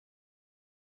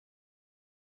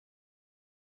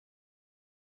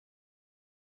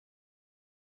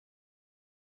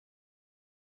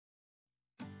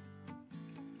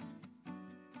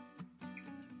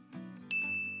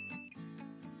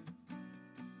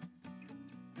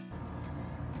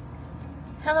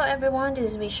Hello everyone,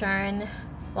 this is me Sharon.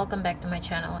 Welcome back to my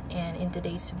channel, and in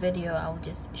today's video I'll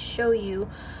just show you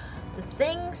the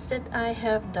things that I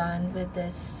have done with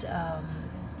this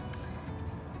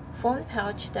phone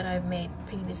pouch that I've made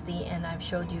previously, and I've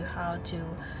showed you how to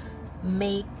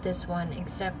make this one,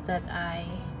 except that I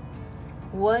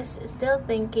was still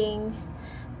thinking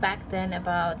back then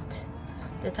about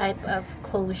the type of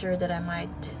closure that I might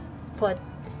put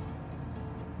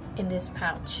in this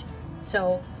pouch.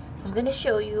 So I'm going to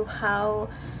show you how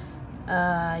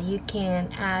you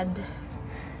can add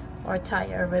or tie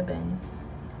a ribbon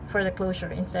for the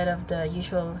closure instead of the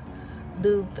usual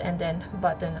loop and then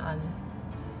button on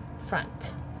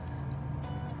front.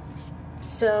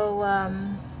 So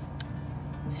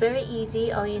it's very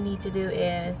easy. All you need to do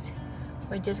is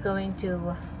we're just going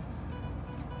to,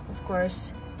 of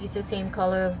course, use the same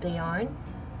color of the yarn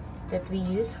that we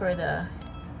use for the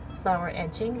flower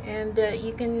edging, and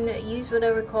you can use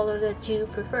whatever color that you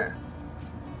prefer.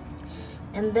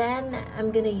 And then I'm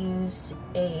gonna use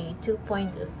a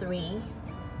 2.3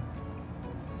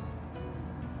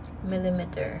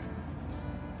 millimeter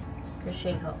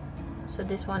crochet hook. So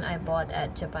this one I bought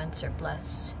at Japan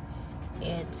Surplus.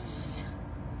 It's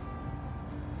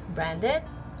branded,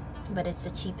 but it's the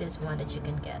cheapest one that you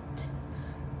can get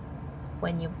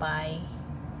when you buy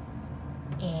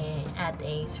at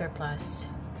a surplus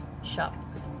shop,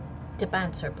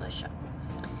 Japan Surplus shop.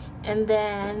 And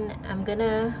then I'm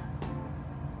gonna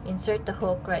insert the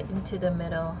hook right into the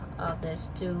middle of these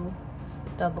two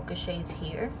double crochets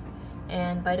here.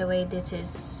 And by the way, this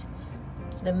is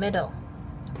the middle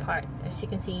part. As you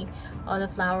can see, all the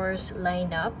flowers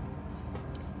line up,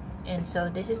 and so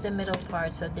this is the middle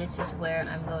part. So this is where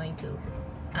I'm going to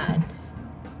add,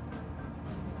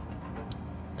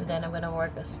 and then I'm gonna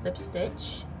work a slip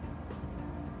stitch.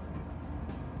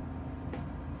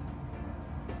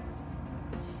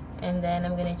 And then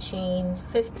I'm gonna chain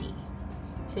 50.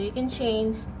 So you can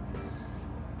chain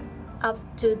up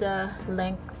to the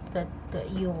length that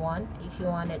you want. If you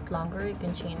want it longer, you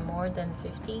can chain more than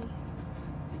 50.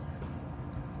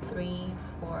 3,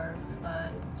 4,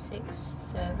 5, 6,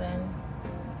 7.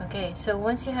 Okay, so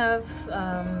once you have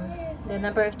the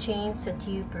number of chains that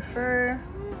you prefer.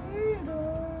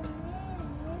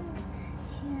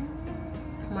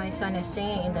 My son is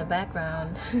singing in the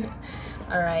background.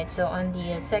 Alright, so on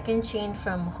the second chain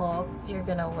from hook, you're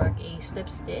gonna work a slip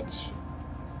stitch.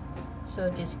 So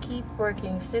just keep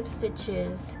working slip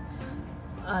stitches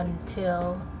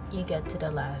until you get to the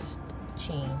last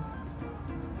chain.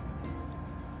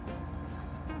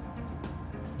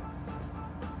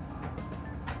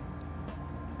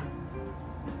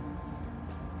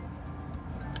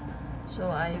 So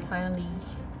I finally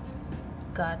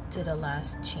got to the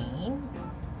last chain,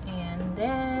 and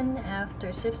then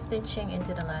after slip stitching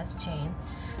into the last chain,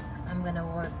 I'm gonna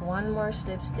work one more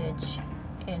slip stitch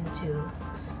into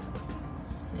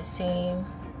the same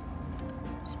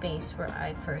space where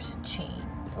I first chained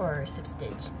or slip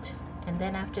stitched. And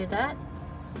then after that,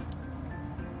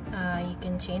 you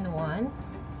can chain one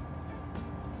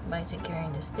by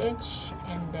securing the stitch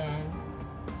and then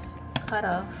cut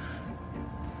off,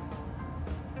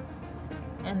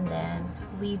 and then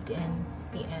weaved in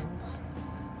the ends.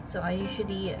 So I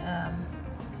usually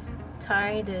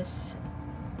tie this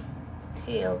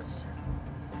tails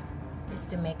just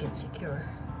to make it secure,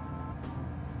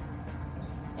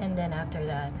 and then after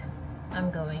that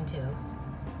I'm going to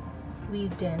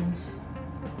weave in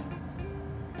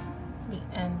the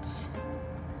ends.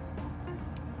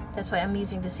 That's why I'm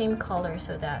using the same color,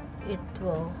 so that it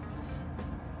will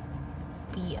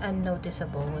be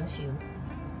unnoticeable once you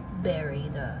bury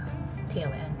the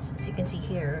tail ends, as you can see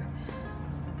here.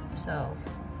 So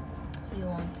you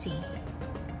won't see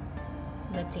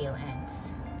the tail ends.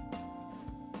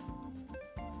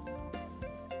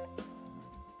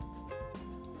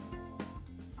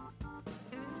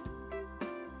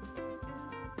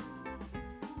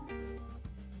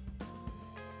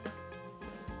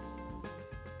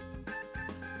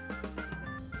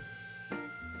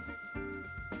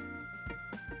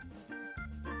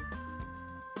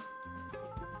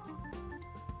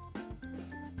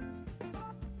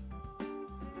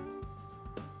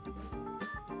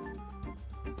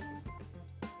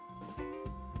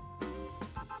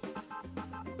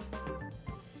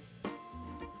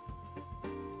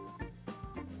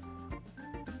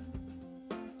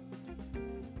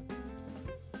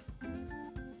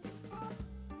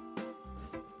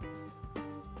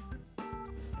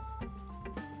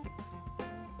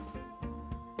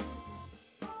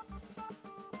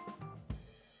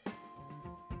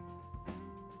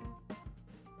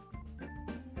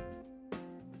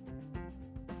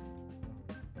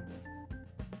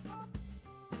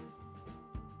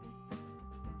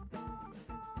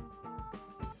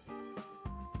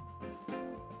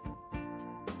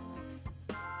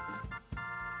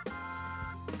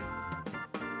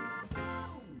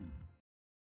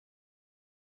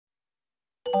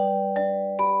 you.